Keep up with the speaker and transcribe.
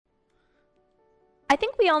I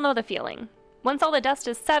think we all know the feeling. Once all the dust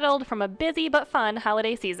is settled from a busy but fun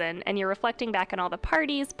holiday season, and you're reflecting back on all the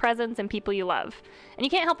parties, presents, and people you love, and you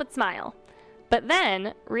can't help but smile. But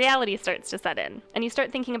then, reality starts to set in, and you start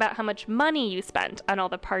thinking about how much money you spent on all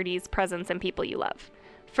the parties, presents, and people you love.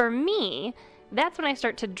 For me, that's when I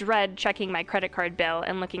start to dread checking my credit card bill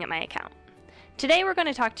and looking at my account. Today, we're going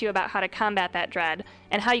to talk to you about how to combat that dread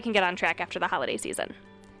and how you can get on track after the holiday season.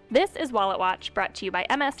 This is Wallet Watch, brought to you by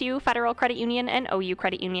MSU, Federal Credit Union, and OU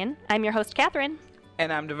Credit Union. I'm your host, Catherine.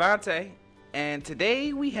 And I'm Devontae. And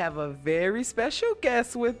today we have a very special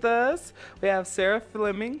guest with us. We have Sarah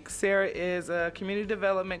Fleming. Sarah is a Community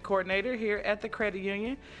Development Coordinator here at the Credit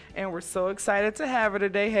Union. And we're so excited to have her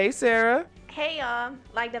today. Hey, Sarah. Hey, y'all.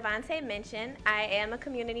 Like Devontae mentioned, I am a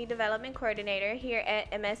Community Development Coordinator here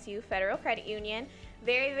at MSU Federal Credit Union.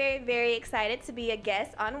 Very, very, very excited to be a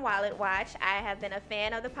guest on Wallet Watch. I have been a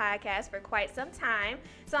fan of the podcast for quite some time,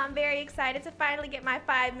 so I'm very excited to finally get my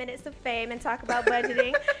 5 minutes of fame and talk about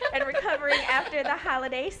budgeting and recovering after the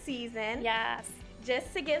holiday season. Yes.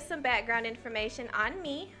 Just to give some background information on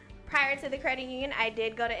me, prior to the credit union, I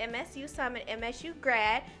did go to MSU, so I'm an MSU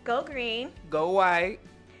grad. Go green. Go white.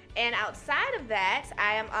 And outside of that,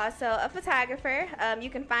 I am also a photographer. You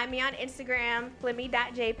can find me on Instagram,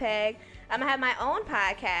 flemmy.jpg. I have my own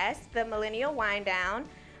podcast, The Millennial Wind Down,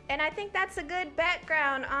 and I think that's a good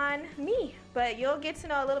background on me. But you'll get to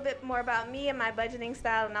know a little bit more about me and my budgeting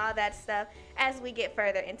style and all that stuff as we get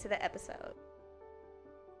further into the episode.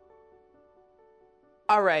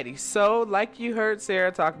 Alrighty, so like you heard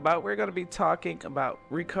Sarah talk about, we're going to be talking about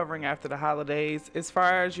recovering after the holidays as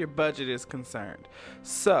far as your budget is concerned.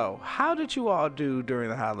 So, how did you all do during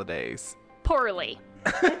the holidays? Poorly.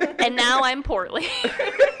 And now I'm poorly.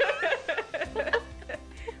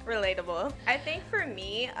 Relatable. I think for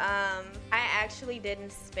me, I actually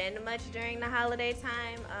didn't spend much during the holiday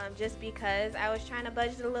time just because I was trying to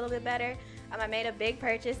budget a little bit better. I made a big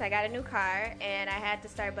purchase. I got a new car, and I had to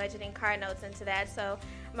start budgeting car notes into that. So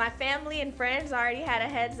my family and friends already had a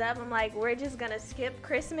heads up. I'm like, we're just going to skip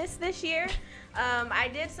Christmas this year. I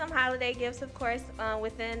did some holiday gifts, of course,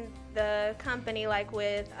 within the company, like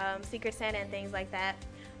with Secret Santa and things like that.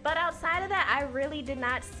 But outside of that, I really did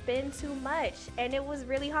not spend too much, and it was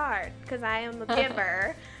really hard because I am a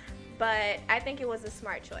giver, but I think it was a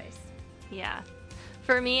smart choice. Yeah.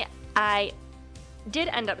 For me, I did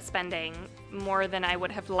end up spending more than I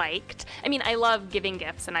would have liked. I mean, I love giving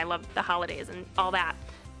gifts, and I love the holidays and all that,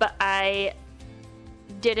 but I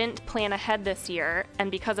didn't plan ahead this year, and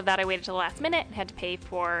because of that, I waited till the last minute and had to pay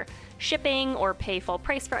for shipping or pay full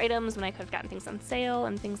price for items when I could have gotten things on sale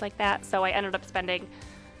and things like that, so I ended up spending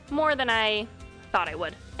more than I thought I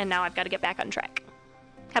would, and now I've got to get back on track.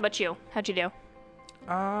 How about you? How'd you do?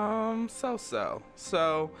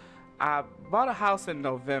 So I bought a house in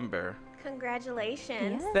November.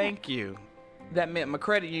 Congratulations. Yeah. Thank you. That meant my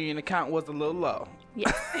credit union account was a little low.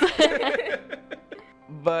 Yes.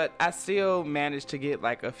 But I still managed to get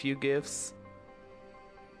like a few gifts.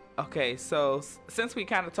 Okay, so since we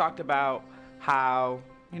kind of talked about how,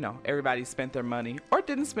 everybody spent their money or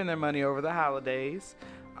didn't spend their money over the holidays,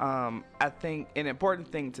 I think an important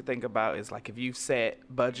thing to think about is like if you set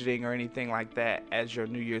budgeting or anything like that as your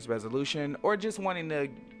New Year's resolution or just wanting to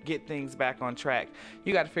get things back on track,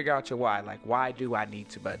 you got to figure out your why. Like, why do I need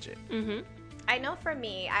to budget? Mm-hmm. I know for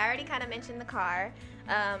me, I already kind of mentioned the car.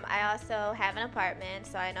 I also have an apartment,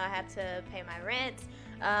 so I know I have to pay my rent.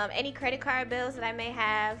 Any credit card bills that I may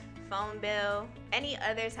have, phone bill, any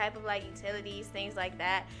other type of like utilities, things like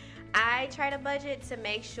that. I try to budget to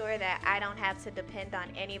make sure that I don't have to depend on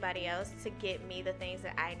anybody else to get me the things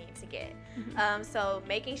that I need to get. Mm-hmm. So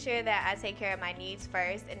making sure that I take care of my needs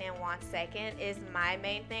first and then wants second is my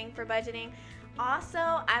main thing for budgeting. Also,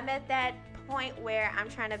 I'm at that point where I'm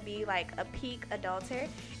trying to be like a peak adulter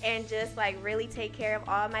and just like really take care of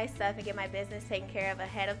all my stuff and get my business taken care of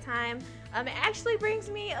ahead of time. It actually brings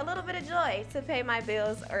me a little bit of joy to pay my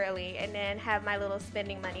bills early and then have my little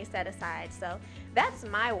spending money set aside. So that's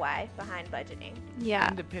my why behind budgeting. Yeah.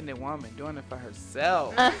 Independent woman doing it for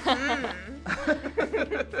herself.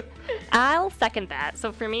 I'll second that.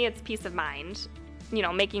 So for me, it's peace of mind.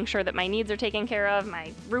 Making sure that my needs are taken care of,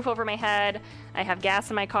 my roof over my head, I have gas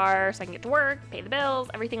in my car so I can get to work, pay the bills,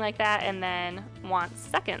 everything like that, and then wants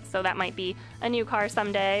second. So that might be a new car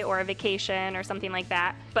someday or a vacation or something like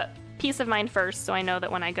that. But peace of mind first, so I know that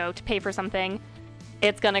when I go to pay for something,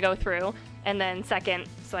 it's going to go through. And then second,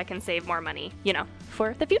 so I can save more money,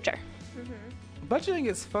 for the future. Mm-hmm. Budgeting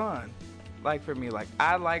is fun. Like for me, like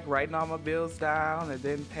I like writing all my bills down and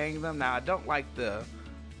then paying them. Now I don't like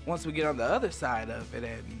once we get on the other side of it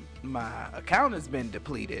and my account has been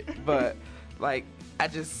depleted, but like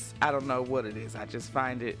I don't know what it is. I just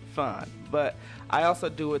find it fun. But I also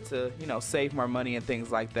do it to, save more money and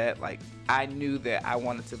things like that. Like, I knew that I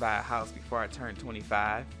wanted to buy a house before I turned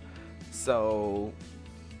 25. So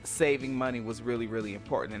saving money was really, really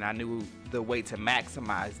important. And I knew the way to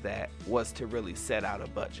maximize that was to really set out a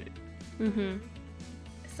budget. Mm-hmm.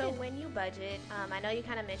 So when you budget, I know you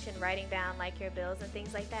kind of mentioned writing down like your bills and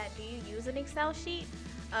things like that. Do you use an Excel sheet,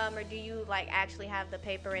 or do you like actually have the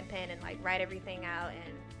paper and pen and like write everything out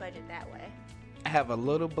and budget that way? I have a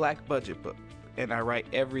little black budget book, and I write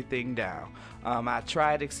everything down. I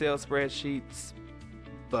tried Excel spreadsheets,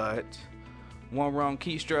 but one wrong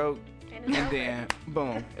keystroke, and then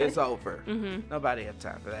boom, it's over. Mm-hmm. Nobody have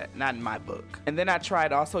time for that. Not in my book. And then I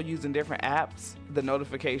tried also using different apps. The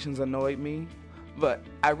notifications annoyed me. But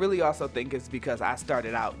I really also think it's because I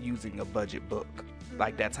started out using a budget book.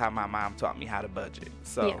 Like, that's how my mom taught me how to budget.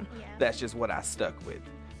 So Yeah. that's just what I stuck with.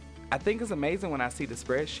 I think it's amazing when I see the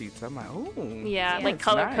spreadsheets. I'm like, ooh. Yeah, Yeah, like it's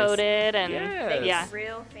color nice. coded and Yes. They yeah. get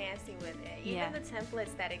real fancy with it. Even Yeah. the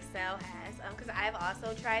templates that Excel has, because I've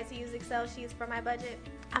also tried to use Excel sheets for my budget.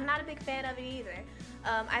 I'm not a big fan of it either.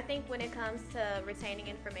 I think when it comes to retaining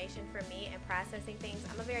information for me and processing things,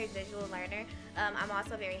 I'm a very visual learner. I'm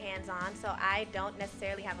also very hands-on, so I don't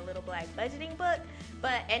necessarily have a little black budgeting book,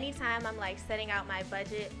 but anytime I'm like setting out my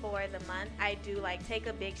budget for the month, I do like take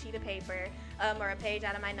a big sheet of paper or a page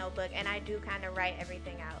out of my notebook, and I do kind of write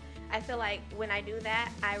everything out. I feel like when I do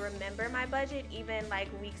that, I remember my budget even like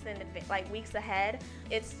weeks ahead.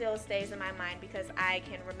 It still stays in my mind because I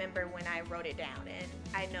can remember when I wrote it down, and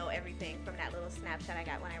I know everything from that little snapshot I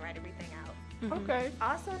got when I write everything out. Mhm. Okay.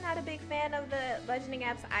 Also, not a big fan of the budgeting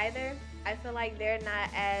apps either. I feel like they're not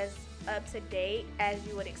as up to date as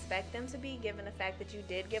you would expect them to be, given the fact that you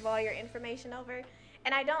did give all your information over.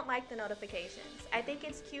 And I don't like the notifications. I think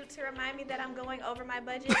it's cute to remind me that I'm going over my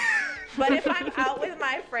budget. But if I'm out with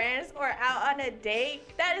my friends or out on a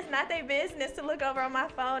date, that is not their business to look over on my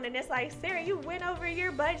phone and it's like, Sarah, you went over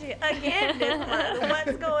your budget again this month.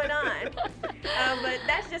 What's going on? But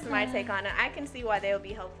that's just my take on it. I can see why they would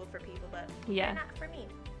be helpful for people, but Yeah. they're not for me.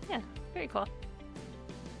 Yeah, very cool.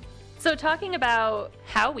 So talking about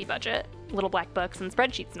how we budget, little black books and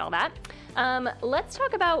spreadsheets and all that, let's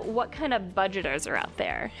talk about what kind of budgeters are out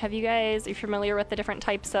there. Are you familiar with the different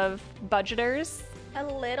types of budgeters? A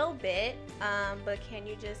little bit, but can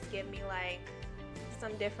you just give me like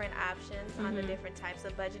some different options on the different types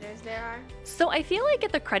of budgeters there are? So I feel like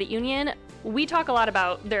at the credit union, we talk a lot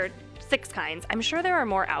about there are 6 kinds. I'm sure there are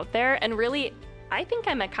more out there, and really, I think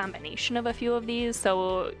I'm a combination of a few of these.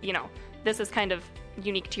 So, this is kind of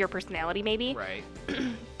unique to your personality maybe. Right.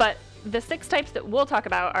 But the 6 types that we'll talk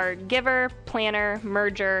about are giver, planner,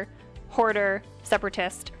 merger, hoarder,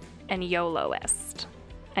 separatist, and YOLOist.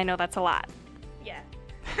 I know that's a lot. Yeah.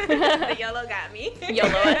 The YOLO got me.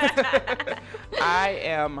 YOLOist. I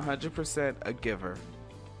am 100% a giver.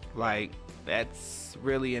 Like, that's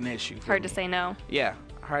really an issue for Hard me. to say no. Yeah,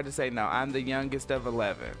 hard to say no. I'm the youngest of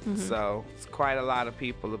 11, so it's quite a lot of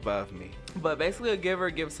people above me. But basically, a giver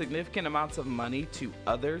gives significant amounts of money to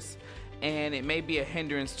others, and it may be a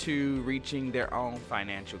hindrance to reaching their own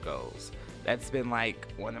financial goals. That's been like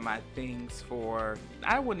one of my things for,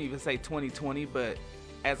 I wouldn't even say 2020, but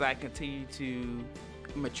as I continue to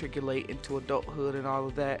matriculate into adulthood and all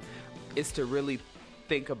of that, is to really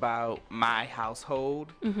think about my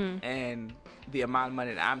household and the amount of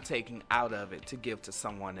money that I'm taking out of it to give to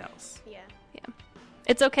someone else. Yeah. Yeah.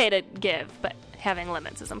 It's okay to give, but having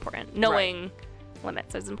limits is important. Knowing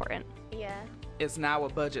limits is important. Yeah. It's now a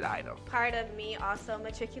budget item. Part of me also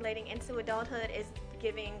matriculating into adulthood is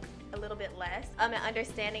giving a little bit less. And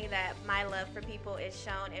understanding that my love for people is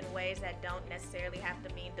shown in ways that don't necessarily have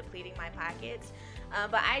to mean depleting my pockets.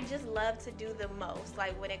 But I just love to do the most.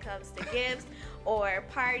 Like when it comes to gifts or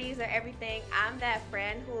parties or everything, I'm that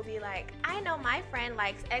friend who will be like, I know my friend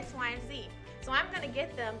likes X, Y, and Z. So I'm going to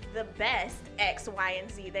get them the best X, Y, and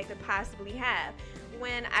Z they could possibly have,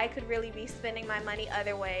 when I could really be spending my money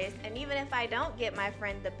other ways. And even if I don't get my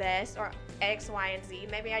friend the best or X, Y, and Z,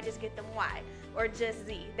 maybe I just get them Y or just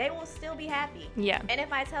Z. They will still be happy. Yeah. And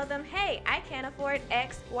if I tell them, hey, I can't afford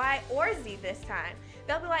X, Y, or Z this time,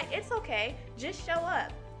 they'll be like, it's okay, just show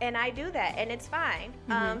up. And I do that, and it's fine.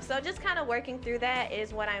 So just kind of working through that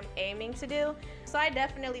is what I'm aiming to do. So I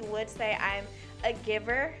definitely would say I'm a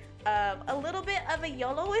giver, a little bit of a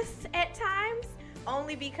YOLOist at times,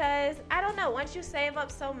 only because, I don't know, once you save up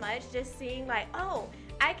so much, just seeing like, oh,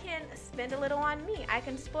 I can spend a little on me, I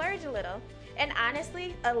can splurge a little. And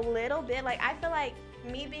honestly, a little bit, like I feel like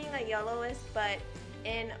me being a YOLOist, but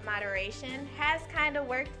in moderation has kind of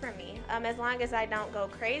worked for me. As long as I don't go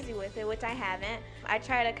crazy with it, which I haven't, I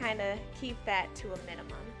try to kind of keep that to a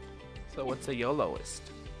minimum. So what's a YOLOist?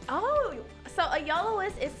 Oh, so a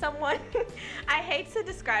YOLOist is someone, I hate to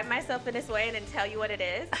describe myself in this way and then tell you what it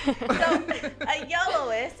is. So a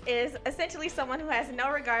YOLOist is essentially someone who has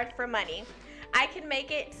no regard for money. I can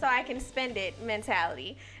make it so I can spend it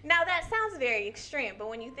mentality. Now that sounds very extreme, but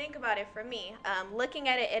when you think about it for me, looking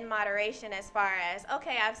at it in moderation as far as,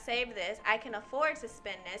 okay, I've saved this, I can afford to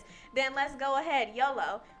spend this, then let's go ahead,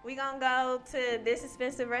 YOLO. We gonna go to this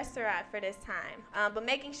expensive restaurant for this time. But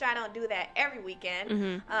making sure I don't do that every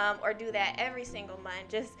weekend or do that every single month.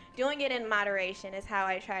 Just doing it in moderation is how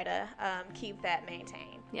I try to keep that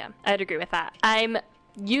maintained. Yeah, I'd agree with that. I'm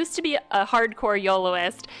used to be a hardcore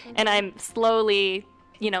YOLOist, and I'm slowly,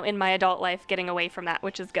 in my adult life getting away from that,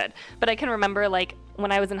 which is good. But I can remember, like,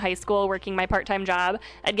 when I was in high school working my part-time job,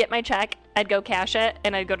 I'd get my check, I'd go cash it,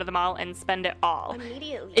 and I'd go to the mall and spend it all.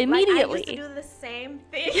 Immediately. Like, I used to do the same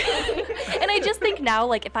thing. And I just think now,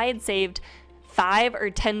 like, if I had saved $5 or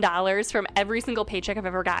 $10 from every single paycheck I've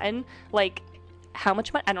ever gotten, like, how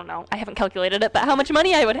much money? I don't know. I haven't calculated it, but how much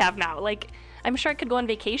money I would have now. Like, I'm sure I could go on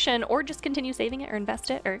vacation or just continue saving it or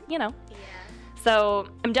invest it or. Yeah. So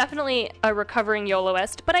I'm definitely a recovering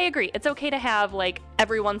YOLOist, but I agree. It's okay to have, like,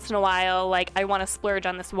 every once in a while, like, I want to splurge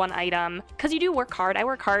on this one item. Because you do work hard. I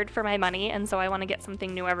work hard for my money, and so I want to get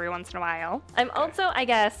something new every once in a while. I'm also, I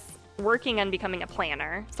guess, working on becoming a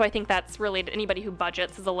planner. So I think that's really, anybody who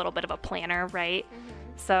budgets is a little bit of a planner, right?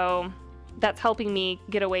 So that's helping me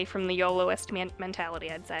get away from the YOLOist mentality,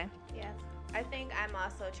 I'd say. Yeah. I think I'm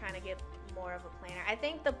also trying to get more of a planner. I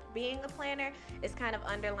think being a planner is kind of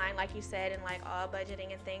underlying, like you said, in like all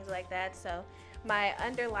budgeting and things like that. So my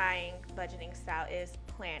underlying budgeting style is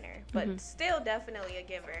planner, but still definitely a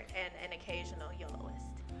giver and an occasional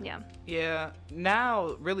YOLOist. Yeah.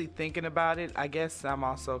 Now, really thinking about it, I guess I'm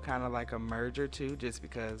also kind of like a merger too, just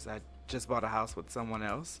because I just bought a house with someone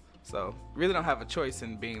else. So really don't have a choice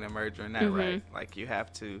in being a merger in that, right? Like, you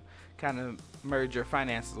have to kind of merge your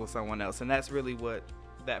finances with someone else, and that's really what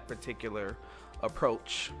that particular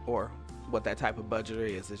approach or what that type of budgeter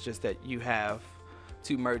is. It's just that you have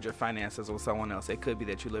to merge your finances with someone else. It could be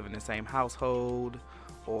that you live in the same household,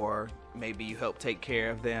 or maybe you help take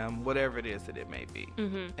care of them, whatever it is that it may be.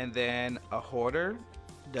 And then a hoarder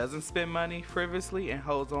doesn't spend money frivolously and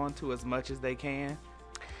holds on to as much as they can.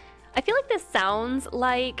 I feel like this sounds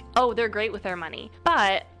like, oh, they're great with their money.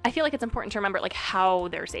 But I feel like it's important to remember, like, how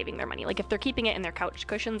they're saving their money. Like, if they're keeping it in their couch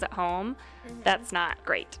cushions at home, that's not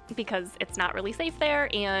great because it's not really safe there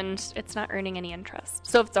and it's not earning any interest.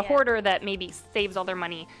 So if it's a hoarder that maybe saves all their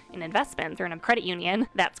money in investments or in a credit union,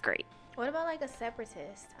 that's great. What about like a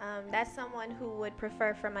separatist? That's someone who would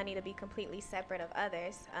prefer for money to be completely separate of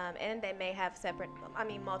others, and they may have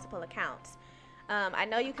multiple accounts. I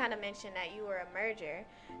know you kind of mentioned that you were a merger,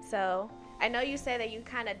 so I know you say that you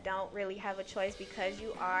kind of don't really have a choice because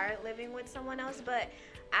you are living with someone else, but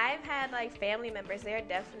I've had like family members, they're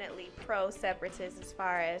definitely pro-separatists as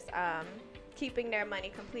far as keeping their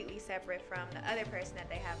money completely separate from the other person that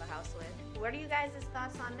they have a house with. What are you guys'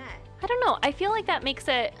 thoughts on that? I don't know. I feel like that makes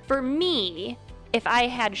it, for me, if I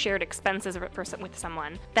had shared expenses with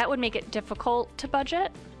someone, that would make it difficult to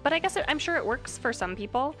budget. But I guess I'm sure it works for some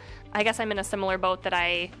people. I guess I'm in a similar boat that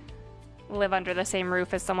I live under the same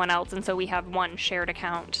roof as someone else, and so we have one shared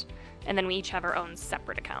account, and then we each have our own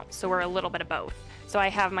separate accounts. So we're a little bit of both. So I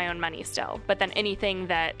have my own money still. But then anything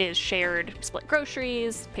that is shared, split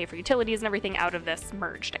groceries, pay for utilities and everything out of this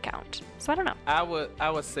merged account. So I don't know. I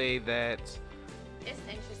would say that it's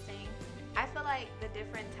interesting. I feel like the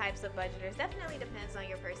different types of budgeters definitely depends on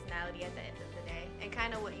your personality at the end of the day and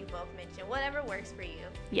kind of what you both mentioned. Whatever works for you.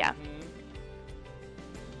 Yeah.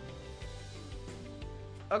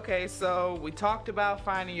 Okay, so we talked about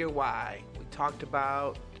finding your why. We talked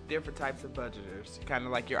about different types of budgeters, kind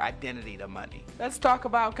of like your identity to money. Let's talk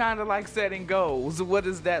about kind of like setting goals. What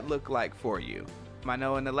does that look like for you? I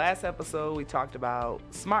know in the last episode we talked about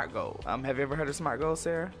SMART goals. Have you ever heard of SMART goals,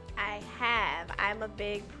 Sarah? I have. I'm a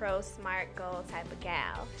big pro SMART goal type of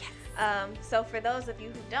gal. Yes. So for those of you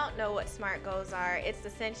who don't know what SMART goals are, it's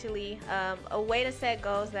essentially a way to set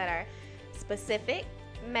goals that are specific,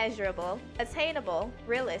 measurable, attainable,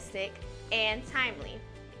 realistic, and timely.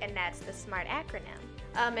 And that's the SMART acronym.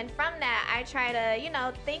 And from that, I try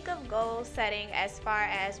to, think of goal setting as far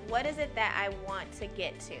as what is it that I want to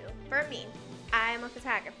get to. For me, I am a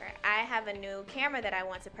photographer. I have a new camera that I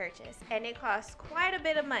want to purchase, and it costs quite a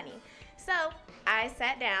bit of money. So I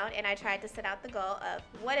sat down and I tried to set out the goal of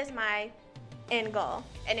what is my end goal,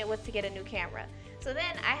 and it was to get a new camera. So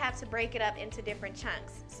then I have to break it up into different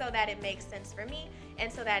chunks so that it makes sense for me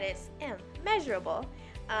and so that it's measurable.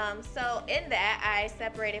 So in that, I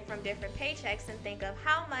separate it from different paychecks and think of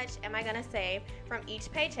how much am I going to save from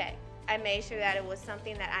each paycheck. I made sure that it was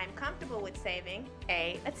something that I'm comfortable with saving,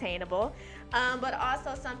 attainable, but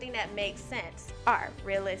also something that makes sense,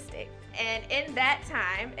 realistic. And in that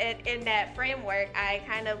time, in that framework, I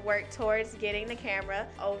kind of work towards getting the camera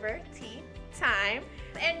over time.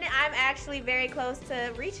 And I'm actually very close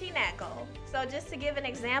to reaching that goal. So just to give an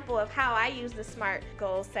example of how I use the SMART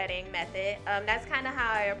goal setting method, that's kind of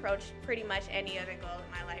how I approach pretty much any other goal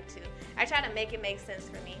in my life too. I try to make it make sense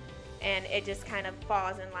for me, and it just kind of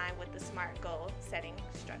falls in line with the SMART goal setting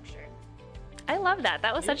structure. I love that.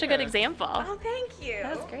 That was such a good example. Oh, thank you.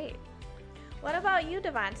 That was great. What about you,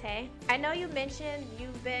 Devontae? I know you mentioned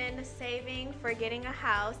you've been saving for getting a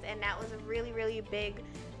house, and that was a really, really big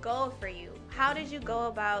goal for you. How did you go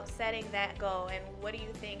about setting that goal, and what do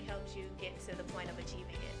you think helped you get to the point of achieving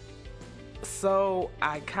it? So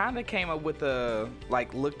I kind of came up with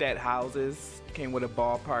looked at houses, came with a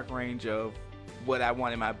ballpark range of what I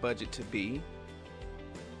wanted my budget to be.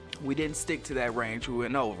 We didn't stick to that range, we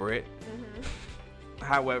went over it. Mm-hmm.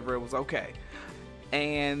 However, it was okay.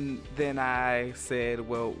 And then I said,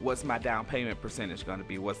 well, what's my down payment percentage going to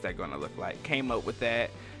be? What's that going to look like? Came up with that,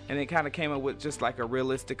 and then kind of came up with just like a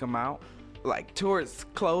realistic amount. Like towards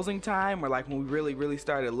closing time, or like when we really, really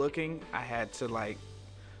started looking, I had to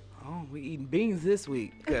we eating beans this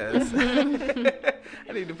week because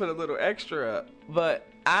I need to put a little extra up. But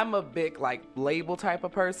I'm a big label type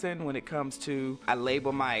of person when it comes to, I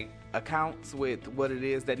label my accounts with what it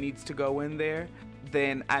is that needs to go in there.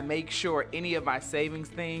 Then I make sure any of my savings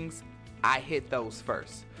things, I hit those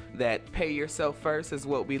first. That pay yourself first is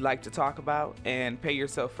what we like to talk about, and pay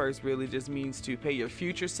yourself first really just means to pay your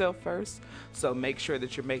future self first. So make sure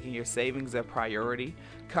that you're making your savings a priority.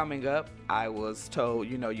 Coming up, I was told,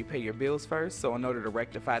 you pay your bills first. So in order to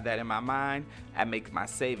rectify that in my mind, I make my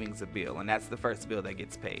savings a bill, and that's the first bill that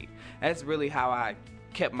gets paid. That's really how I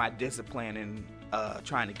kept my discipline in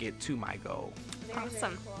trying to get to my goal. Very,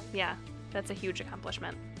 Awesome. very cool. Yeah, that's a huge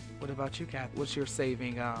accomplishment. What about you, Kath? What's your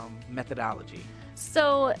saving methodology?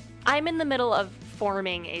 So I'm in the middle of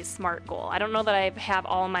forming a SMART goal. I don't know that I have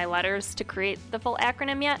all my letters to create the full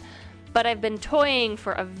acronym yet, but I've been toying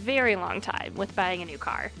for a very long time with buying a new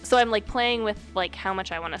car. So I'm playing with how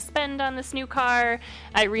much I want to spend on this new car.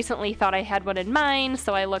 I recently thought I had one in mind,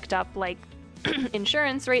 so I looked up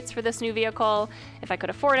insurance rates for this new vehicle, if I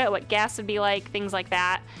could afford it, what gas would be like, things like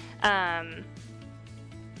that.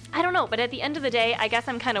 I don't know, but at the end of the day, I guess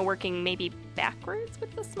I'm kind of working maybe backwards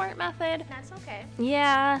with the SMART method. That's okay.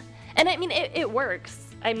 Yeah. And I mean, it works.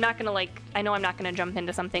 I'm not going to I know I'm not going to jump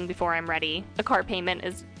into something before I'm ready. A car payment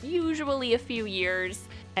is usually a few years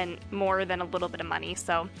and more than a little bit of money.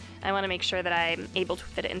 So I want to make sure that I'm able to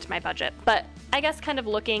fit it into my budget. But I guess kind of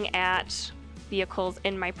looking at vehicles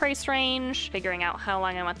in my price range, figuring out how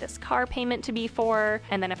long I want this car payment to be for,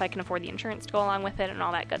 and then if I can afford the insurance to go along with it and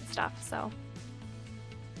all that good stuff.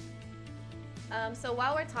 So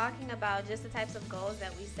while we're talking about just the types of goals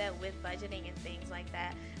that we set with budgeting and things like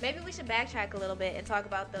that, maybe we should backtrack a little bit and talk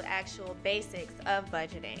about the actual basics of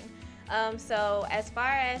budgeting. So as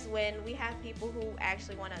far as when we have people who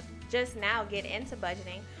actually want to just now get into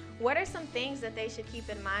budgeting, what are some things that they should keep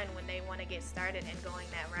in mind when they want to get started and going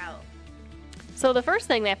that route? So the first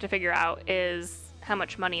thing they have to figure out is how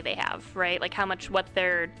much money they have, right? What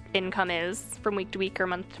their income is from week to week or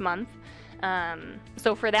month to month.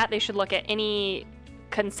 So for that, they should look at any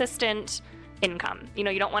consistent income. You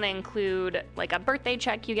don't want to include a birthday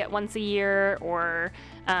check you get once a year or,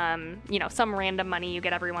 some random money you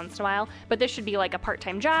get every once in a while. But this should be a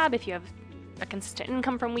part-time job if you have a consistent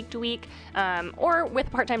income from week to week. Or with a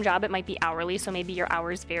part-time job, it might be hourly, so maybe your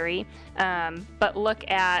hours vary. But look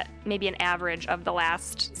at maybe an average of the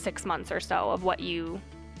last 6 months or so of what you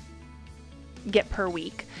get per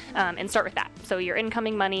week, and start with that. So your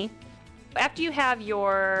incoming money. After you have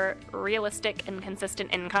your realistic and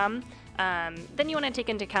consistent income, then you want to take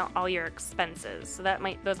into account all your expenses. So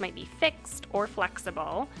those might be fixed or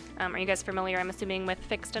flexible. Are you guys familiar, I'm assuming, with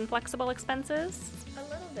fixed and flexible expenses? A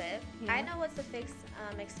little bit. Yeah. I know what's a fixed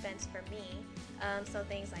expense for me. So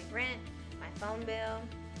things like rent, my phone bill,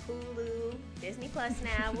 Hulu, Disney Plus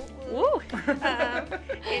now, Woo!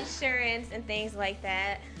 insurance, and things like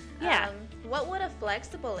that. Yeah. What would a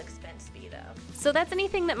flexible expense be, though? So that's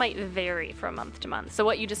anything that might vary from month to month. So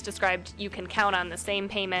what you just described, you can count on the same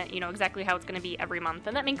payment, exactly how it's going to be every month,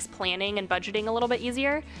 and that makes planning and budgeting a little bit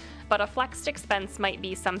easier. But a flexed expense might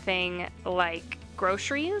be something like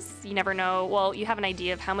groceries. You never know. Well, you have an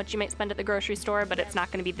idea of how much you might spend at the grocery store, but it's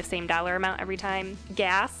not going to be the same dollar amount every time.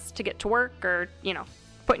 Gas to get to work or,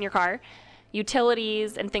 put in your car.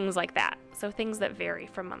 Utilities and things like that. So things that vary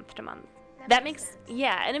from month to month. That makes sense.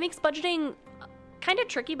 Yeah, and it makes budgeting kind of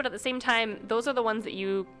tricky, but at the same time, those are the ones that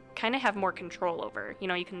you kind of have more control over.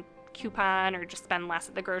 You can coupon or just spend less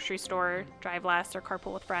at the grocery store, drive less, or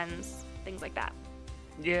carpool with friends, things like that.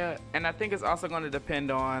 Yeah, and I think it's also going to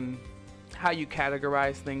depend on how you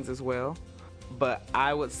categorize things as well. But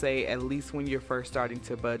I would say, at least when you're first starting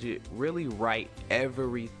to budget, really write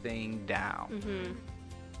everything down. Mm-hmm.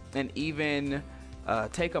 And even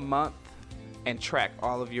take a month and track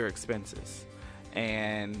all of your expenses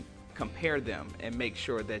and compare them and make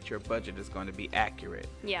sure that your budget is going to be accurate.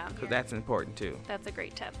 Yeah. Because that's important too. That's a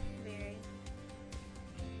great tip. Very.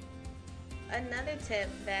 Another tip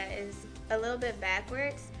that is a little bit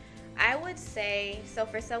backwards, I would say, so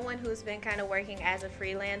for someone who's been kind of working as a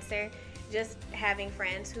freelancer, just having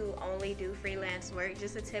friends who only do freelance work,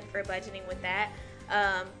 just a tip for budgeting with that,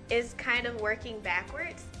 is kind of working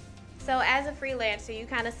backwards. So as a freelancer, you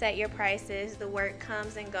kind of set your prices, the work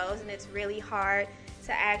comes and goes, and it's really hard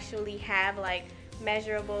to actually have like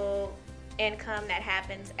measurable income that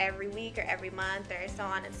happens every week or every month or so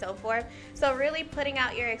on and so forth. So really putting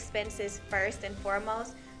out your expenses first and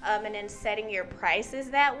foremost, and then setting your prices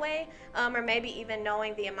that way, or maybe even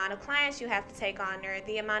knowing the amount of clients you have to take on or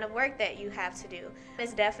the amount of work that you have to do.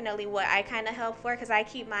 It's definitely what I kind of help for, because I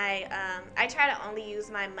keep my, I try to only use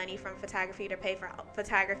my money from photography to pay for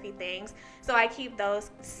photography things, so I keep those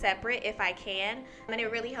separate if I can, and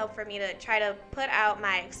it really helped for me to try to put out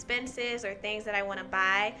my expenses or things that I want to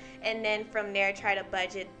buy, and then from there try to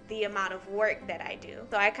budget the amount of work that I do.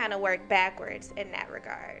 So I kind of work backwards in that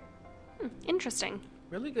regard. Interesting.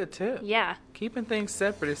 Really good tip. Yeah. Keeping things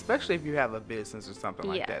separate, especially if you have a business or something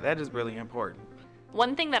like that. That is really important.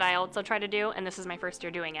 One thing that I also try to do, and this is my first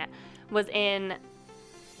year doing it, was in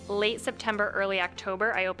late September, early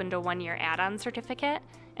October, I opened a 1-year add-on certificate,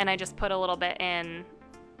 and I just put a little bit in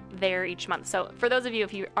there each month. So for those of you,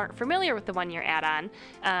 if you aren't familiar with the 1-year add-on,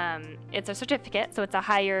 it's a certificate, so it's a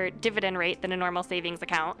higher dividend rate than a normal savings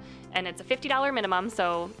account, and it's a $50 minimum,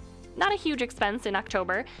 so not a huge expense in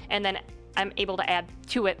October, and then I'm able to add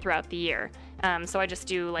to it throughout the year. So I just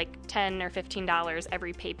do like $10 or $15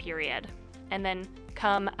 every pay period. And then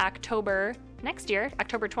come October next year,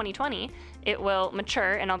 October 2020, it will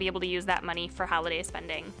mature and I'll be able to use that money for holiday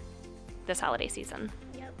spending this holiday season.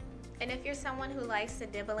 Yep. And if you're someone who likes to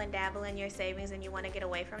dibble and dabble in your savings and you want to get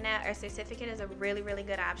away from that, a certificate is a really, really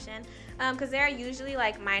good option, because there are usually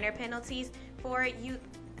like minor penalties for you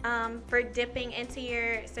for dipping into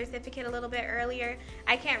your certificate a little bit earlier.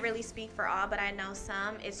 I can't really speak for all, but I know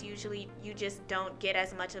some, it's usually you just don't get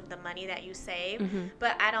as much of the money that you save. Mm-hmm.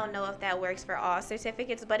 But I don't know if that works for all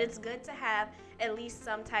certificates, but it's good to have at least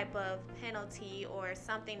some type of penalty or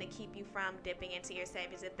something to keep you from dipping into your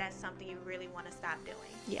savings if that's something you really want to stop doing.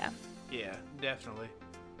 Yeah. Yeah, definitely.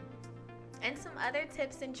 And some other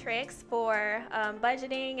tips and tricks for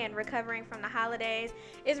budgeting and recovering from the holidays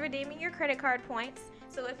is redeeming your credit card points.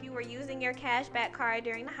 So if you were using your cashback card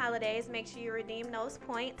during the holidays, make sure you redeem those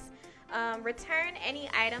points. Return any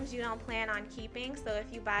items you don't plan on keeping. So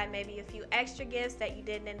if you buy maybe a few extra gifts that you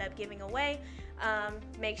didn't end up giving away,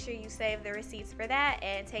 make sure you save the receipts for that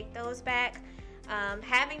and take those back.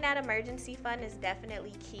 Having that emergency fund is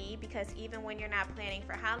definitely key, because even when you're not planning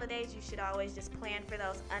for holidays, you should always just plan for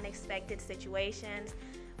those unexpected situations.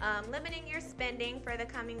 Limiting your spending for the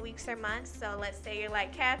coming weeks or months. So let's say you're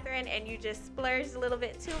like Catherine and you just splurged a little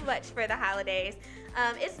bit too much for the holidays.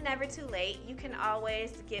 It's never too late. You can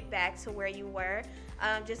always get back to where you were.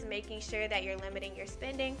 Just making sure that you're limiting your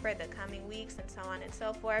spending for the coming weeks and so on and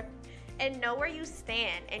so forth. And know where you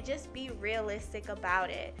stand and just be realistic about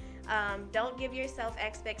it. Don't give yourself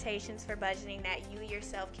expectations for budgeting that you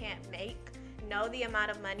yourself can't make. Know the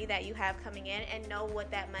amount of money that you have coming in and know what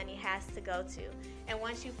that money has to go to. And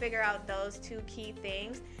once you figure out those two key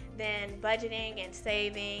things, then budgeting and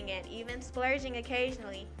saving and even splurging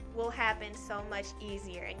occasionally will happen so much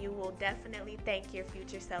easier, and you will definitely thank your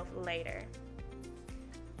future self later.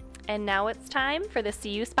 And now it's time for the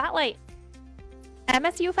CU Spotlight.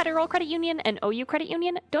 MSU Federal Credit Union and OU Credit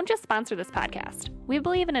Union don't just sponsor this podcast. We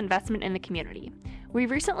believe in investment in the community.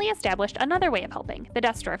 We've recently establishished another way of helping, the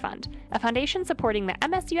Desk Drawer Fund, a foundation supporting the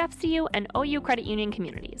MSU FCU and OU Credit Union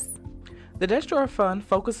communities. The Desk Drawer Fund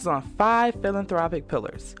focuses on 5 philanthropic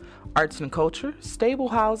pillars: arts and culture, stable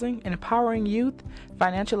housing, empowering youth,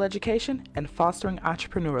 financial education, and fostering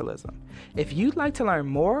entrepreneurialism. If you'd like to learn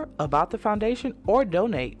more about the foundation or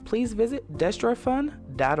donate, please visit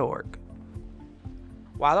deskdrawerfund.org.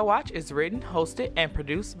 Wallet Watch is written, hosted, and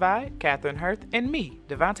produced by Catherine Hirth and me,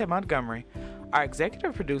 Devontae Montgomery. Our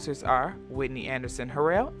executive producers are Whitney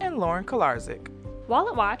Anderson-Harrell and Lauren Kolarczyk.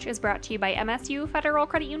 Wallet Watch is brought to you by MSU Federal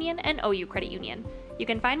Credit Union and OU Credit Union. You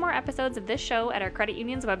can find more episodes of this show at our credit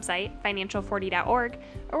union's website, financial40.org,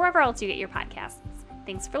 or wherever else you get your podcasts.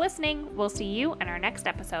 Thanks for listening. We'll see you in our next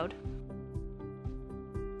episode.